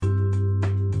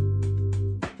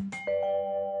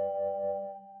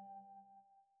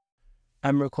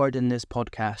I'm recording this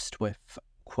podcast with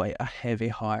quite a heavy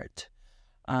heart.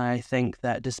 I think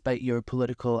that despite your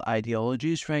political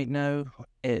ideologies right now,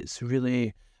 it's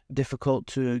really difficult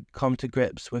to come to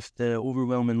grips with the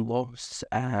overwhelming loss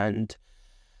and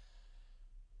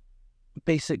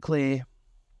basically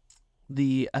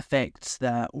the effects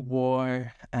that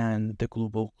war and the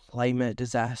global climate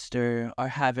disaster are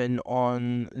having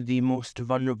on the most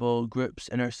vulnerable groups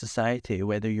in our society,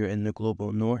 whether you're in the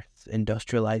global north,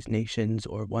 industrialized nations,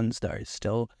 or ones that are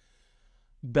still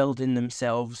building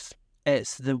themselves.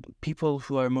 It's the people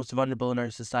who are most vulnerable in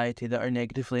our society that are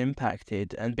negatively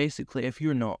impacted. And basically, if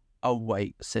you're not a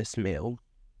white cis male,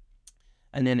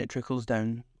 and then it trickles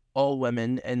down, all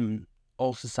women in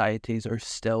all societies are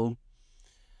still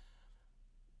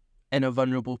in a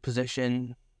vulnerable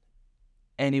position.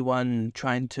 Anyone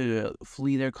trying to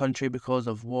flee their country because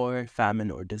of war,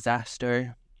 famine, or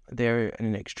disaster, they're in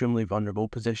an extremely vulnerable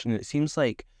position. It seems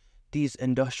like these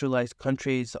industrialized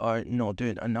countries are not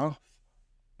doing enough.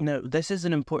 Now, this is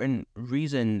an important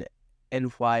reason in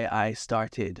why I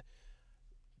started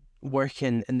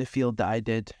working in the field that I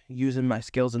did, using my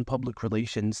skills in public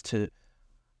relations to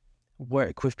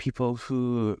work with people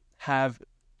who have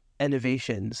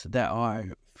innovations that are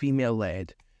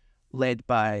female-led, led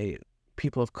by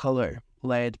people of colour,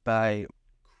 led by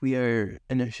queer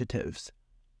initiatives.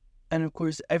 And of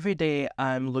course, every day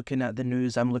I'm looking at the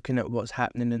news, I'm looking at what's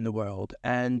happening in the world,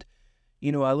 and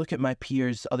I look at my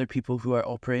peers, other people who are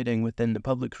operating within the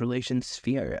public relations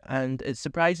sphere, and it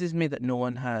surprises me that no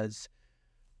one has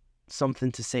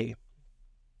something to say.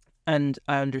 And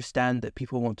I understand that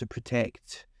people want to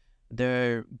protect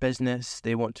their business,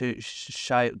 they want to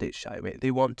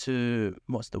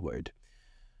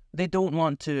they don't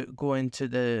want to go into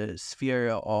the sphere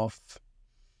of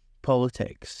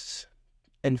politics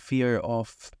in fear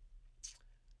of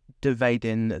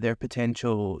dividing their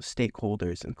potential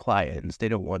stakeholders and clients. They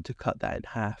don't want to cut that in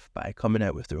half by coming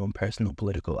out with their own personal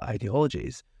political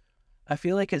ideologies. I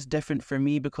feel like it's different for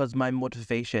me because my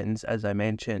motivations, as I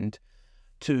mentioned,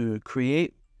 to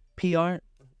create PR,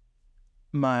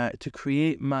 to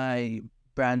create my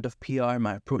brand of PR,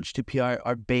 my approach to PR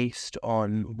are based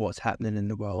on what's happening in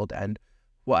the world and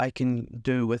what I can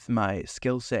do with my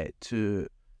skill set to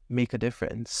make a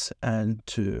difference and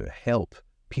to help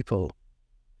people.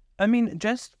 I mean,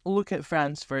 just look at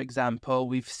France, for example.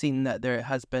 We've seen that there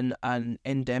has been an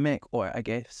endemic, or I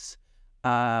guess,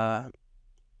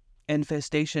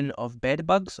 infestation of bed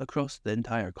bugs across the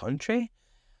entire country.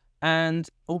 And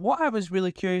what I was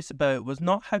really curious about was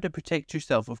not how to protect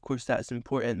yourself, of course that's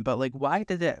important, but why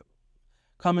did it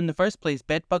come in the first place?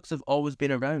 Bed bugs have always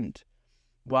been around.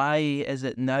 Why is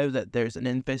it now that there's an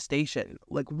infestation?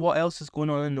 What else is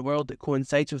going on in the world that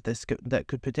coincides with this that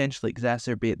could potentially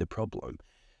exacerbate the problem?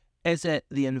 Is it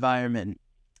the environment,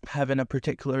 having a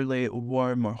particularly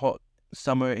warm or hot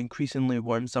summer, increasingly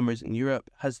warm summers in Europe?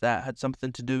 Has that had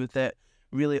something to do with it?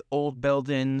 Really old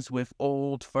buildings with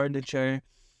old furniture?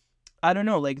 I don't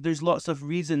know, there's lots of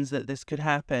reasons that this could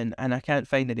happen, and I can't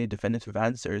find any definitive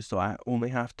answers, so I only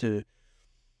have to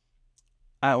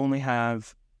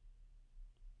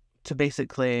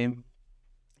basically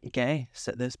guess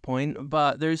at this point.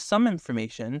 But there's some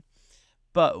information,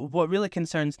 but what really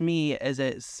concerns me is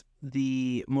it's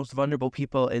the most vulnerable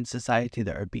people in society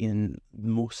that are being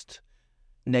most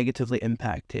negatively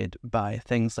impacted by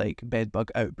things like bedbug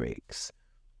outbreaks.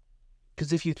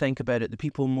 Because if you think about it, the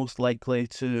people most likely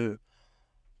to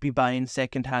be buying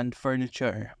second-hand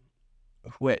furniture,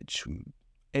 which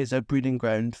is a breeding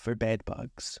ground for bed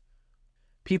bugs.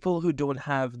 People who don't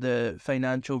have the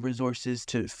financial resources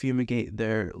to fumigate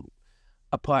their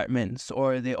apartments,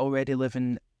 or they already live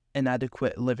in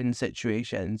inadequate living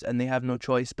situations and they have no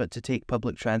choice but to take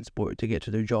public transport to get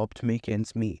to their job to make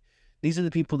ends meet. These are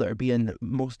the people that are being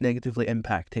most negatively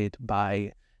impacted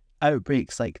by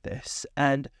outbreaks like this.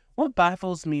 And what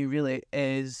baffles me really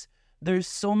is there's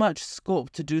so much scope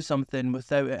to do something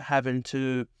without it having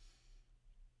to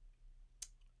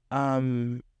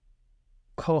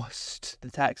cost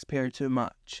the taxpayer too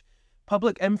much.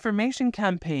 Public information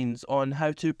campaigns on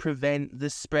how to prevent the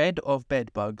spread of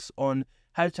bed bugs, on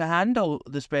how to handle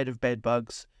the spread of bed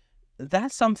bugs,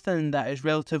 that's something that is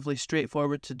relatively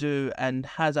straightforward to do and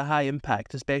has a high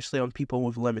impact, especially on people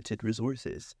with limited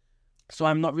resources. So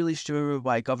I'm not really sure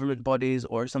why government bodies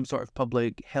or some sort of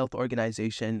public health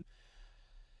organisation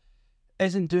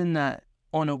isn't doing that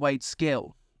on a wide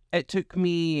scale. It took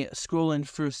me scrolling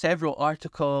through several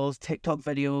articles, TikTok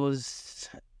videos,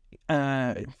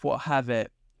 what have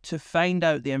it, to find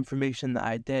out the information that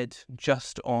I did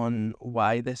just on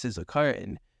why this is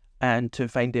occurring, and to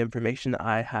find the information that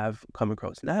I have come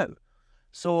across now.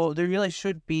 So there really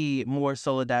should be more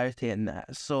solidarity in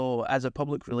that. So as a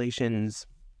public relations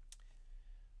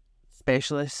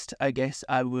specialist, I guess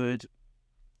I would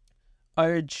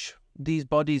urge these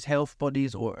bodies, health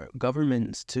bodies or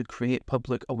governments, to create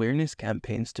public awareness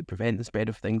campaigns to prevent the spread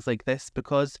of things like this,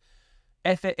 because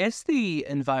if it is the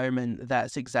environment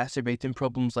that's exacerbating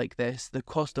problems like this, the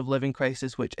cost of living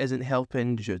crisis, which isn't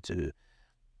helping due to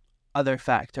other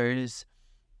factors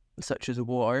such as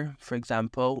war, for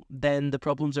example, then the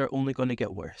problems are only going to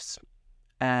get worse.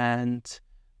 And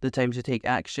the time to take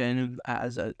action,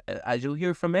 as you'll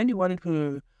hear from anyone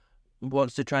who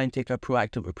wants to try and take a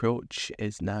proactive approach,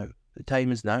 is now. The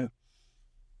time is now.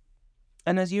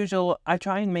 And as usual, I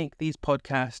try and make these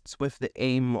podcasts with the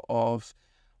aim of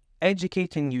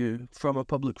educating you from a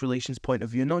public relations point of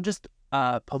view, not just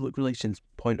a public relations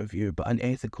point of view, but an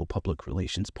ethical public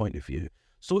relations point of view.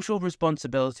 Social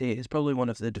responsibility is probably one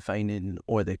of the defining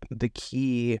or the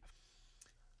key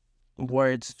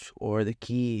words or the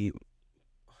key,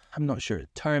 I'm not sure,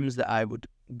 terms that I would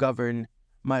govern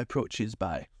my approaches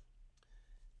by.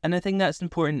 And I think that's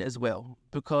important as well,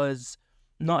 because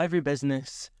not every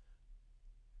business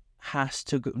has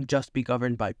to just be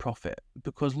governed by profit,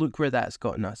 because look where that's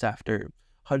gotten us after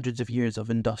hundreds of years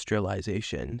of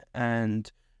industrialization,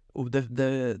 and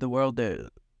the world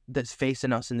that's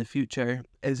facing us in the future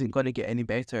isn't going to get any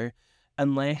better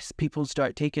unless people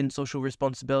start taking social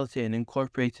responsibility and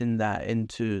incorporating that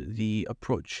into the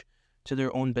approach to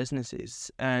their own businesses.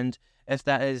 And if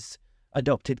that is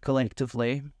adopted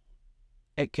collectively,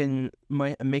 it can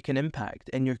make an impact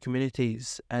in your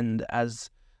communities, and as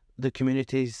the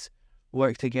communities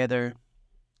work together,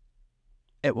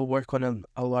 it will work on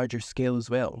a larger scale as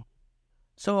well.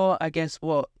 So I guess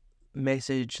the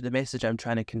message I'm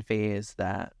trying to convey is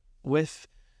that with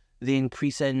the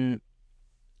increasing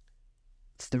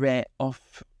threat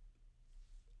of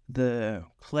the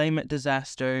climate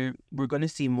disaster, we're going to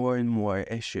see more and more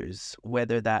issues,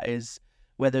 whether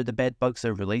the bed bugs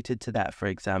are related to that, for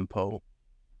example.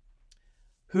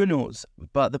 Who knows?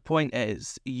 But the point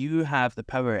is, you have the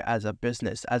power as a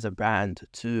business, as a brand,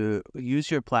 to use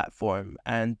your platform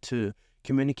and to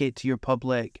communicate to your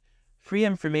public free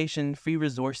information, free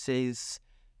resources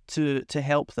to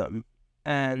help them.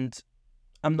 And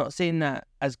I'm not saying that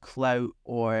as clout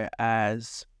or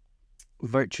as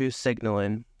virtue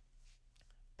signaling,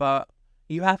 but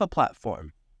you have a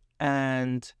platform.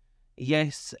 And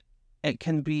yes, it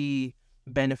can be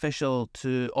beneficial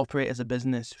to operate as a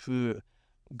business who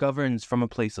governs from a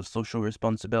place of social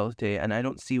responsibility, and I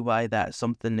don't see why that's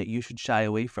something that you should shy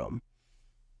away from.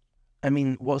 I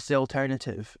mean, what's the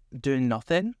alternative? Doing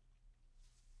nothing?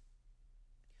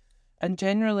 And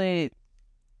generally,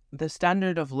 the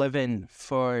standard of living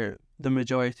for the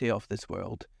majority of this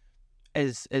world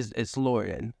is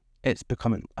lowering. It's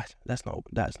becoming, that's not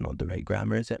the right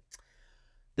grammar, is it?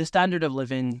 The standard of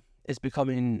living is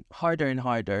becoming harder and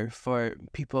harder for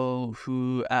people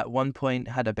who at one point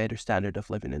had a better standard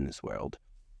of living in this world.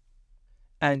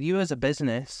 And you as a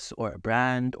business or a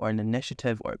brand or an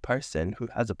initiative or a person who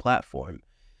has a platform,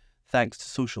 thanks to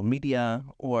social media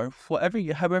or however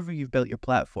you've built your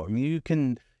platform, you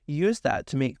can use that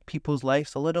to make people's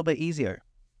lives a little bit easier.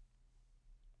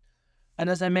 And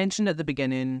as I mentioned at the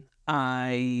beginning,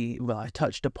 I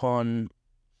touched upon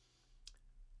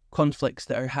conflicts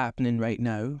that are happening right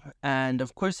now, and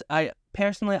of course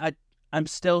I'm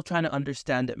still trying to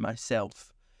understand it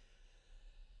myself.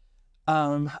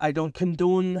 I don't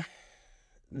condone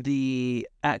the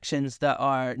actions that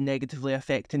are negatively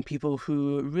affecting people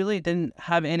who really didn't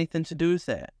have anything to do with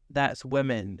it. That's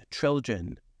women,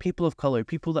 children, people of colour,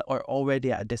 people that are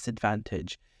already at a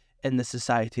disadvantage in the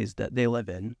societies that they live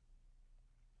in.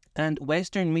 And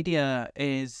Western media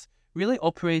is really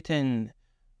operating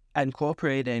and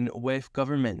cooperating with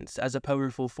governments as a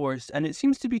powerful force, and it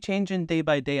seems to be changing day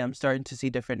by day. I'm starting to see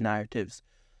different narratives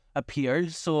appear,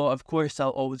 so of course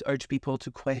I'll always urge people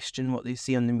to question what they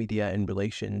see on the media in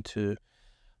relation to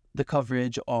the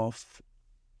coverage of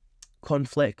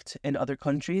conflict in other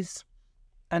countries.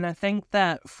 And I think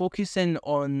that focusing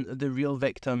on the real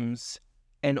victims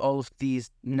in all of these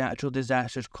natural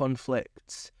disasters,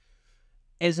 conflicts,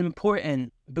 is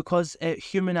important because it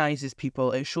humanizes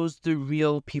people. It shows the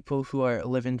real people who are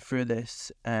living through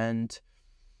this, and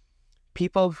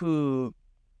people who,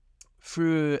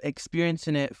 through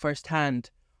experiencing it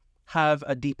firsthand, have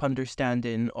a deep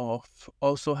understanding of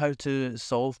also how to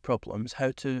solve problems,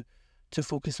 how to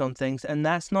focus on things. And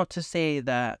that's not to say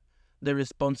that the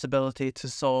responsibility to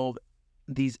solve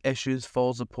these issues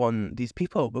falls upon these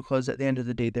people, because at the end of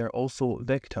the day, they're also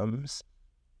victims.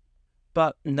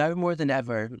 But now more than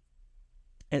ever,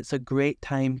 it's a great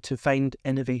time to find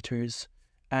innovators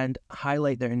and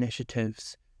highlight their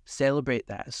initiatives, celebrate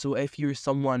that. So if you're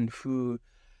someone who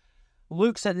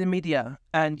looks at the media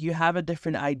and you have a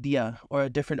different idea or a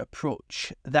different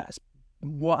approach, that's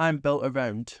what I'm built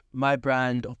around. My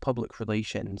brand of public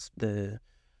relations, the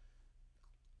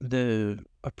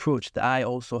approach that I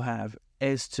also have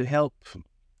is to help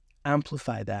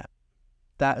amplify that.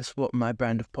 That's what my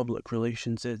brand of public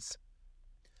relations is.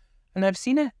 And I've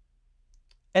seen it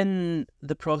in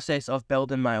the process of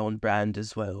building my own brand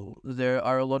as well. There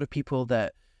are a lot of people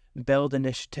that build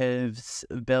initiatives,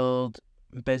 build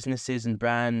businesses and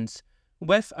brands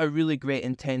with a really great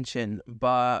intention,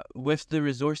 but with the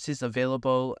resources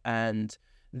available and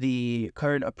the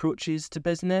current approaches to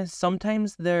business,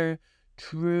 sometimes their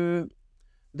true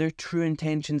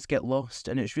intentions get lost,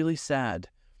 and it's really sad.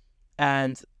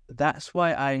 And that's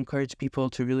why I encourage people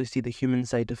to really see the human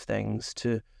side of things,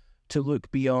 to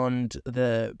look beyond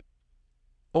the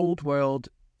old world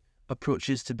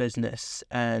approaches to business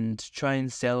and try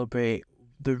and celebrate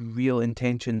the real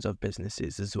intentions of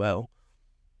businesses as well.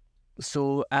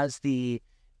 So as the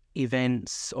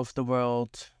events of the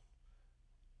world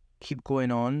keep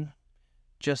going on,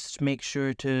 just make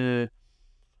sure to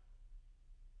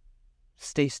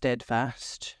stay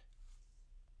steadfast,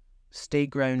 stay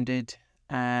grounded,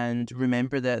 and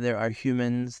remember that there are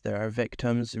humans, there are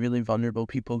victims, really vulnerable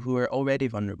people who are already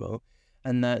vulnerable,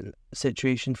 and that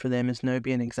situation for them is now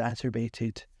being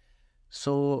exacerbated.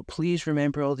 So please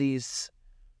remember all these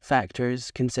factors,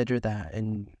 consider that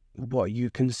in what you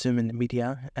consume in the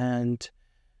media, and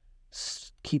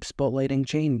keep spotlighting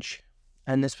change.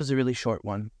 And this was a really short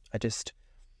one.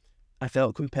 I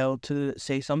felt compelled to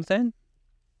say something,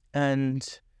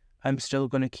 and I'm still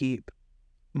going to keep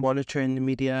monitoring the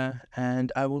media,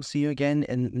 and I will see you again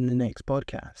in the next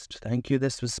podcast. Thank you.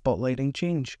 This was Spotlighting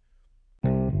Change.